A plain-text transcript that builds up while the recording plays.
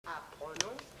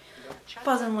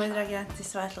Pozdrav moji dragi radnici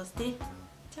svetlosti.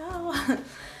 Ćao!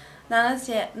 Danas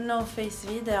je no face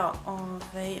video.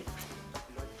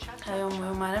 Evo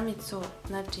moju maramicu,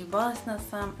 znači bolesna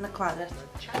sam na kvadrat.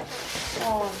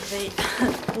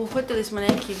 Uhvatili smo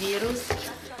neki virus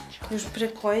još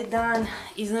pre koji dan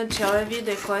i znači ove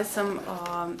videe koje sam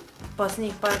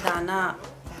posljednjih par dana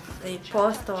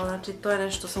postovala, znači to je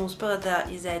nešto što sam uspela da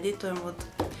izeditujem od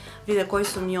videa koji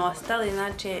su mi ostali,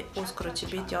 znači uskoro će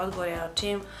biti odgovor, jer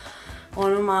čim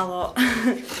ono malo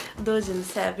dođem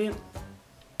sebi.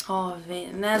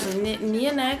 Ne znam,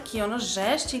 nije neki ono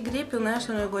žešći grip ili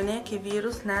nešto, nego je neki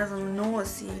virus, ne znam,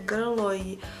 nos i grlo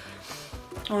i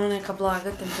ono neka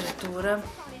blaga temperatura,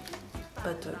 pa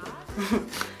to je grip.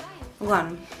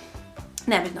 Uglavnom,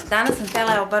 nebitno. Danas sam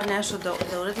htjela evo bar nešto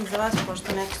da uradim za vas,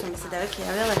 pošto neke su mi se devojke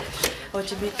javljale. Ovo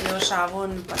će biti još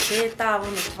Avon paketa,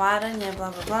 Avon otvaranje,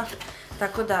 bla bla bla.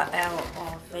 Tako da, evo,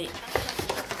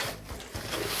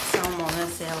 samo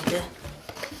molim se ovdje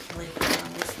lijepo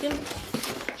namestim.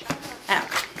 Evo,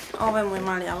 ovo je moj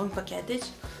mali Avon paketić.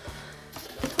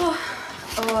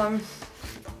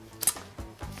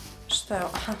 Što je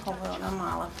ovo? Ovo je ona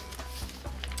mala.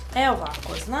 Evo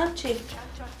ovako, znači,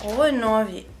 ovo je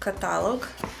novi katalog.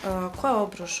 Koja je ovo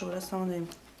brošura? Samo da im...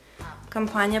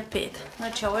 Kampanja 5.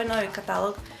 Znači, ovo je novi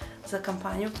katalog za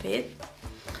kampanju 5.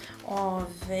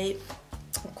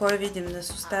 U kojoj vidim da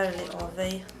su stavili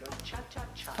ovaj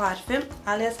parfem,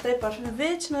 ali ja sam taj parfem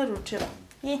već naručila.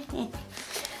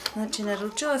 Znači,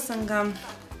 naručila sam ga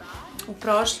u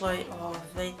prošloj,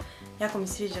 jako mi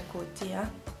sviđa kutija.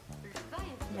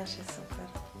 Baš je super.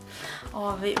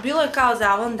 Bilo je kao za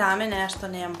Avon dame nešto,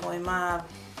 nemam pojma.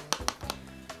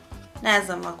 Ne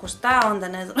znam, ako šta, onda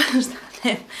ne znam šta,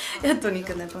 ne. Ja to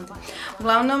nikad ne pamtim.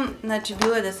 Uglavnom, znači,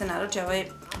 bilo je da se naruči ovaj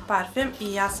parfem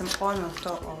i ja sam odmah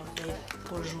to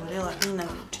požurila i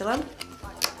naručila.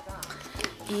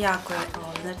 I jako je,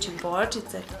 znači,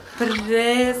 bočica je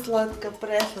preslatka,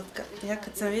 preslatka. Ja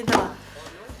kad sam videla,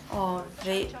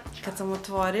 kad sam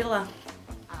otvorila,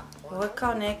 ovo je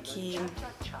kao neki,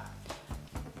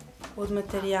 od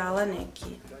materijala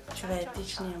neki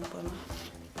cvetić, nijem pojma.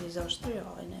 I zašto je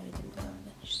ovaj, ne vidim da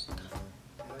ovdje ništa.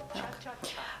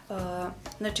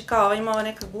 Znači kao ovo ima ova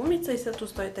neka gumica i sad tu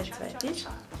stoji taj cvetić.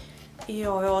 I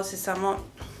ovo se samo,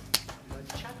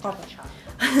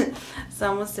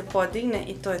 samo se podigne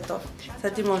i to je to.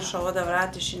 Sad ti možeš ovo da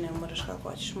vratiš i ne moraš kako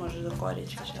hoćeš, možeš da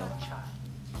koristiš. Evo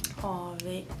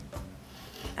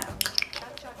ga,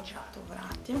 tu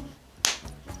vratim.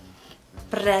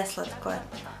 Preslatko je.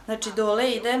 Znači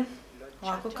dole ide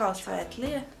ovako kao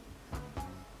svetlije.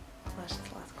 Baš je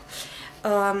slatko.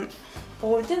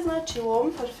 Ovdje, znači u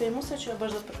ovom parfemu, sad ću ja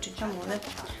baš da pročitam ovdje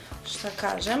šta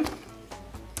kažem.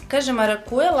 Kaže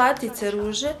marakuje, latice,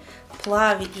 ruže,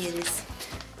 plavi iris.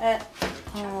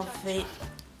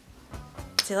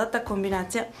 Cijela ta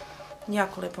kombinacija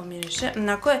jako lepo miriše.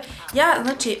 Ja,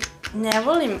 znači, ne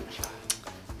volim,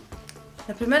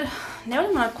 na primjer, ne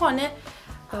volim onako one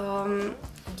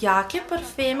jake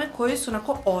parfeme koji su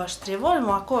onako oštrije. Volim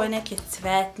ovako ove neke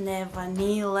cvetne,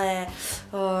 vanile,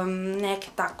 neke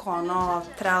tako ono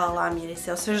tralala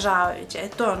mirise, osvežavajuće.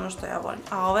 To je ono što ja volim.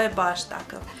 A ovo je baš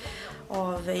takav.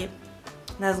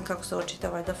 Ne znam kako se ovo čita,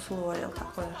 valjda Fleur ili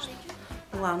tako nešto.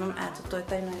 Uglavnom, eto, to je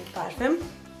taj novi parfem.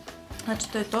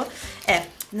 Znači, to je to.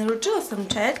 Naručila sam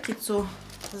četkicu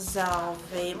za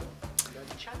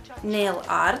nail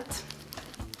art.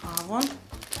 Avon.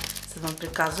 Sad vam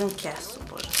prikazujem kesu,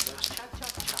 bože svašta.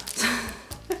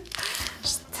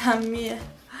 Šta mi je?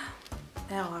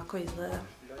 Evo ovako izgleda.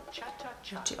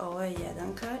 Znači ovo je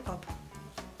jedan kraj,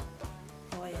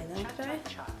 ovo je jedan kraj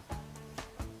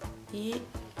i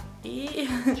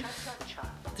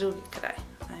drugi kraj.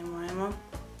 Ajmo. Evo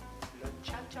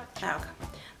ga.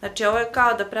 Znači ovo je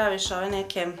kao da praviš ove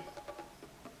neke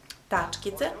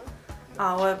tačkice,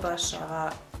 a ovo je baš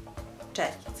ova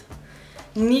četkica.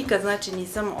 Nikad, znači,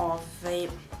 nisam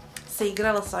se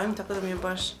igrala s ovim, tako da mi je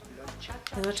baš...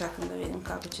 Evo čekam da vidim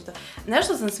kako će to...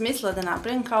 Nešto sam smislila da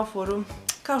napravim kao foru,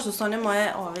 kao što su one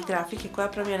moje grafike koje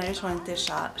ja pravim, ja najviše volim te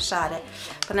šare.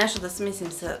 Pa nešto da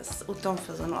smislim u tom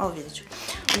fazonu, ali vidjet ću.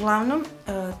 Uglavnom,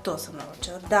 to sam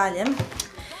naručila. Dalje,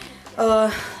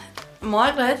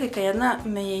 moja gledateljka jedna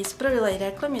me je ispravila i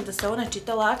rekla mi da se ovo ne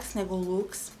čita Luxe nego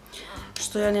Luxe,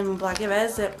 što ja nemam blage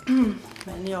veze.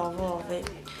 Meni je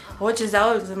ovo će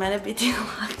zauvijek za mene biti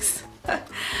Luxe.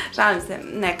 Šalim se,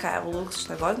 neka je Luxe,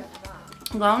 šta god.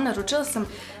 Uglavnom, naručila sam,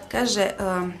 kaže,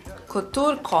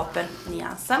 Couture Copper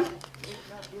nijasa.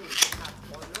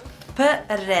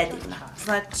 Predivna.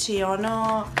 Znači,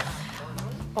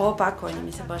 ovo pakovanje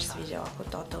mi se baš sviđa ovako,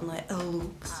 totalno je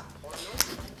Luxe.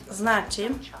 Znači,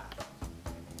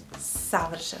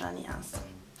 savršena nijansa.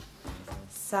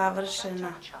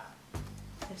 Savršena.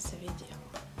 Jer se vidi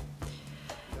ovo.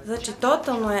 Znači,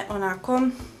 totalno je onako...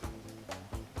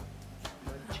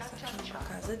 Sad ću vam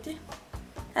pokazati.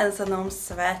 Ne znam sad na ovom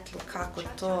svetlu kako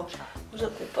to... Možda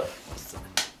kupam sve.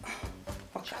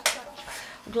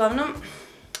 Uglavnom,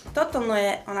 totalno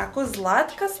je onako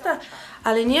zlatkasta,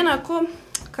 ali nije onako,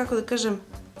 kako da kažem,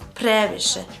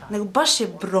 previše. Nego baš je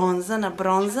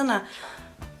bronzana.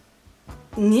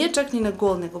 Nije čak ni na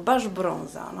gold, nego baš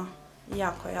bronza, ono.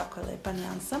 Jako je lepa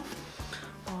nijansa.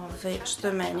 Što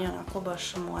je meni onako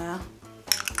baš moja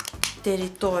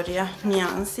teritorija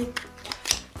nijansi.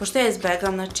 Pošto ja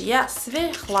izbegam, znači ja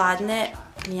sve hladne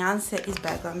nijanse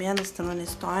izbegam. Jednostavno ne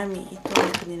stojim i to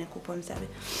nikad ni ne kupujem sebi.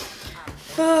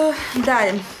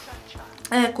 Dalje.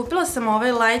 Kupila sam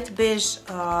ovaj light beige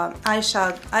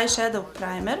eyeshadow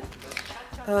primer.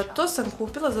 To sam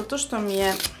kupila zato što mi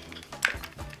je...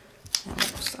 Ne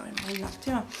mogu s ovim mojim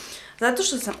noktima. Zato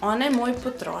što sam onaj moj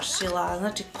potrošila.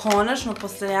 Znači, konačno,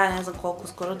 posle ja ne znam koliko,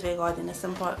 skoro 2 godine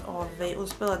sam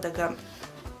uspela da ga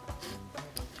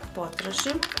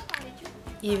potrošim.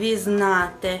 I vi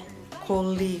znate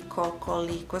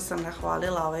koliko sam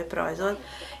nahvalila ovaj proizvod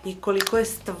i koliko je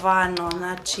stvarno,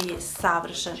 znači,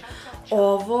 savršen.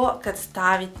 Ovo, kad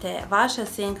stavite, vaša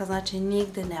sjenka, znači,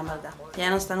 nigde ne mrda.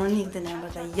 Jednostavno, nigde ne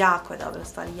mrda. Jako je dobra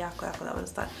stvar, jako dobra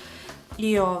stvar.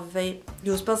 I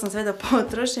uspela sam sve da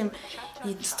potrošim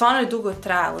i stvarno je dugo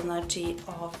trajalo, znači,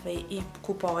 i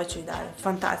kupovat ću i dalje.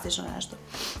 Fantastično nešto.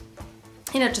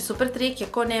 Inače, super trik je,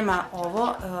 ko nema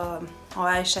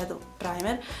ovaj eyeshadow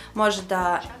primer, može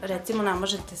da, recimo,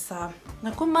 namožete sa,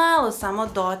 onako malo, samo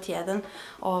dot jedan,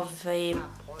 ovog,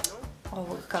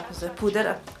 kako zove,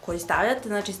 pudera koji stavljate,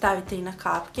 znači stavite i na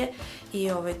kapke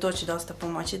i to će dosta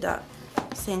pomoći da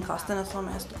senka ostane na svom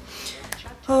mjestu.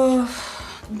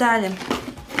 Dalje.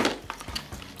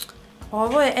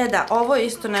 Ovo je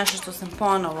isto nešto što sam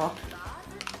ponovo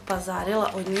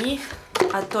pazarila od njih,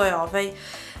 a to je ovaj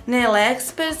Nail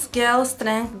Experts Gel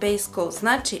Strength Base Coat.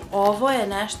 Znači, ovo je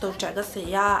nešto u čega se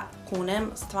ja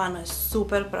kunem, stvarno je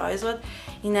super proizvod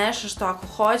i nešto što ako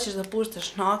hoćeš da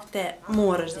puštaš nokte,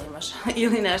 moraš da imaš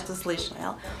ili nešto slično,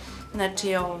 jel?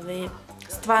 Znači,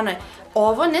 stvarno je,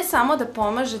 ovo ne samo da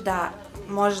pomaže da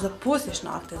možeš da pustiš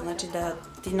nokte, znači da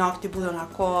ti nokti budu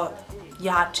onako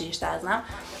jači i šta ja znam,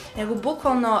 nego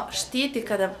bukvalno štiti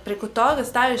kada preko toga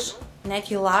staviš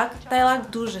neki lak, taj lak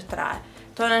duže traje.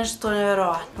 To je nešto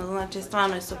nevjerovatno, znači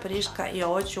stvarno je superiška i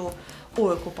ovo ću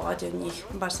uvek kupovati od njih,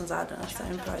 baš sam zadovoljna sa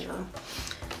ovim proizvodom.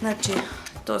 Znači,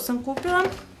 to sam kupila.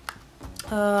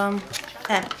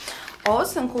 Ovo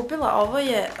sam kupila, ovo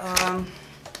je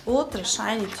Ultra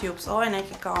Shiny Tubes, ovo je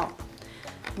neki kao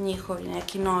njihovi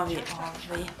neki novi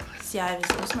sjajevi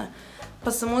za usne,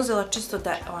 pa sam uzela čisto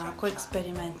da onako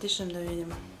eksperimentišem da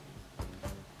vidim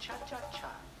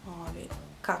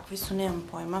kakvi su, nemam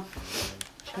pojma.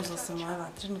 Uzela sam ovaj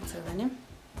vatreno crveni.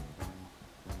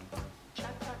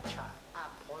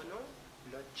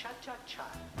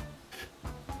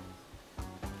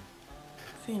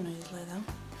 Fino izgleda.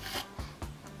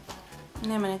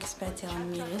 Nema neki specijalan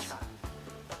miris.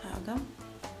 Evo ga.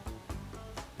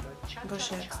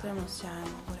 Baš je ekstremno sjajan,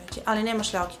 mogu reći. Ali nema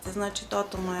šljokice, znači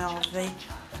totalno je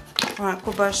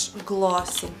onako baš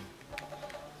glossy.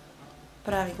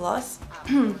 Pravi gloss.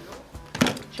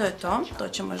 To je to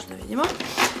ćemo još da vidimo.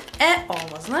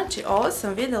 Ovo, znači, ovo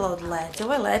sam videla od Leti,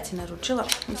 ovo je Leti naručila,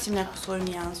 mislim neku svoju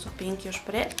nijansu pink još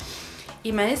pre.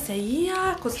 I meni se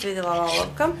jako svidjela ova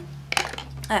olovka.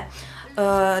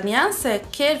 Nijansa je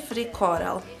Carefree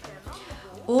Coral.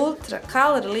 Ultra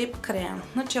Color Lip Cream.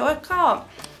 Znači, ovo je kao,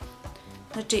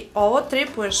 znači, ovo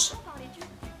tripuješ,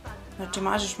 znači,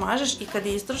 mažeš i kad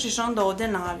je istrošiš, onda ovdje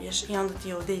naviješ i onda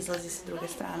ti ovdje izlazi sa druge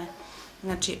strane.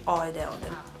 Znači, ovo ide ovdje.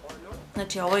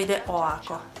 Znači, ovo ide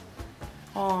ovako.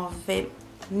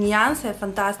 Nijansa je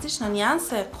fantastična,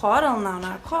 nijansa je koralna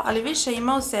onako, ali više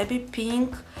ima u sebi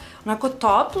pink, onako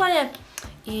topla je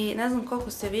i ne znam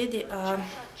koliko se vidi,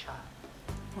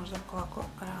 možda koliko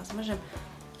razmažem,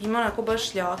 ima onako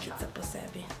baš šljokica po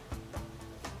sebi.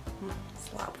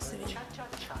 Slabo se vidi.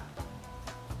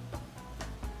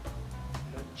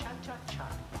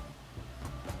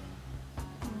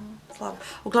 Slabo.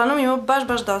 Uglavnom ima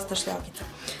baš dosta šljokica.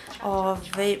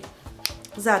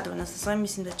 Zadovoljna sam s ovim,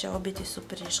 mislim da će ovo biti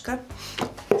superiška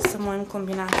sa mojim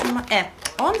kombinacijama.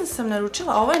 Onda sam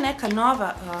naručila, ovo je neka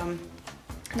nova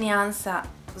nijansa,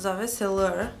 zove se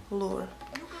Lure.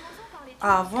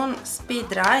 Avon Speed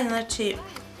Dry, znači,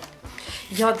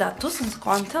 tu sam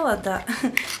skontala da,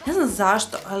 ne znam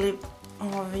zašto, ali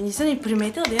nisam ni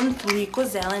primetila da imam toliko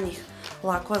zelenih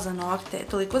lakova za nokte,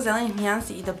 toliko zelenih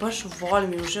nijansi i da baš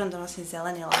volim i uživam da nosim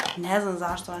zeleni lak. Ne znam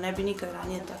zašto, ne bi nikad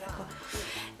ranije to rekla.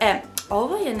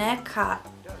 Ovo je neka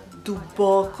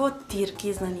duboko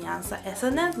tirkizna nijansa.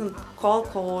 Sad ne znam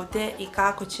koliko ovde i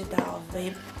kako će da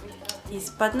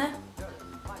ispadne,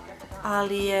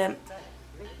 ali je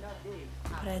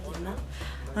predivna.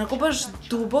 Onako baš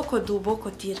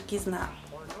duboko tirkizna.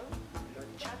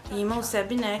 Ima u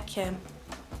sebi neke,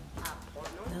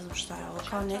 ne znam šta je ovo,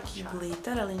 kao neki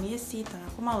glitter, ali nije sitan,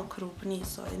 onako malo krupniji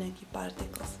su ovi neki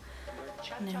particles.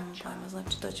 Nemam pojma,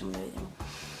 znači to ćemo da vidimo.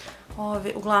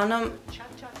 Uglavnom,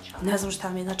 ne znam šta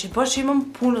mi je, znači baš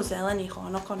imam puno zelenih,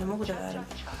 ono kao ne mogu da verujem.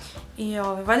 I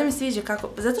valjda mi sviđa kako,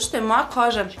 zato što je moja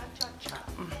koža,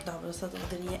 dobro sad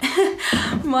ovdje nije,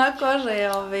 moja koža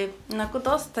je onako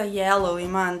dosta yellow,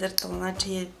 ima undertone,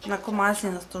 znači onako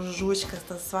maslinasto,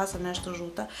 žućkasta, sva sam nešto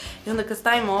žuta. I onda kad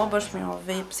stavim ovo, baš mi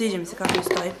sviđa mi se kako mi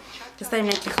stoji, kad stavim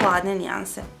neke hladne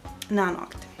nijanse na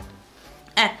nokte.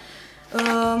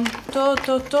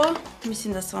 To,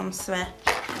 mislim da sam vam sve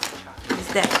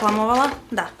izdeklamovala,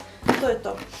 da, to je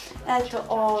to. Eto,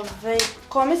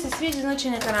 kome se sviđa, znači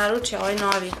neka naruči ovaj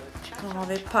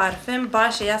novi parfem,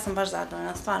 ja sam baš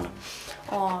zadovoljna, stvarno.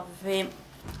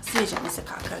 Sviđa mi se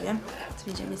kakav je,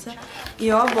 sviđa mi se.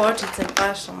 I ova bočica je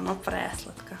baš ono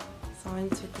preslatka, sa ovim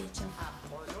cvjetićem.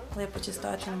 Lijepo će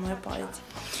stojati na moje polici.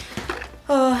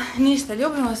 Ništa,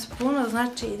 ljubim vas puno,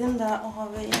 znači idem da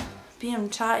pijem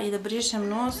čaj i da brišem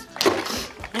nos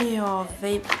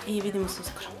i vidimo se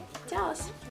uskoro. Ćao!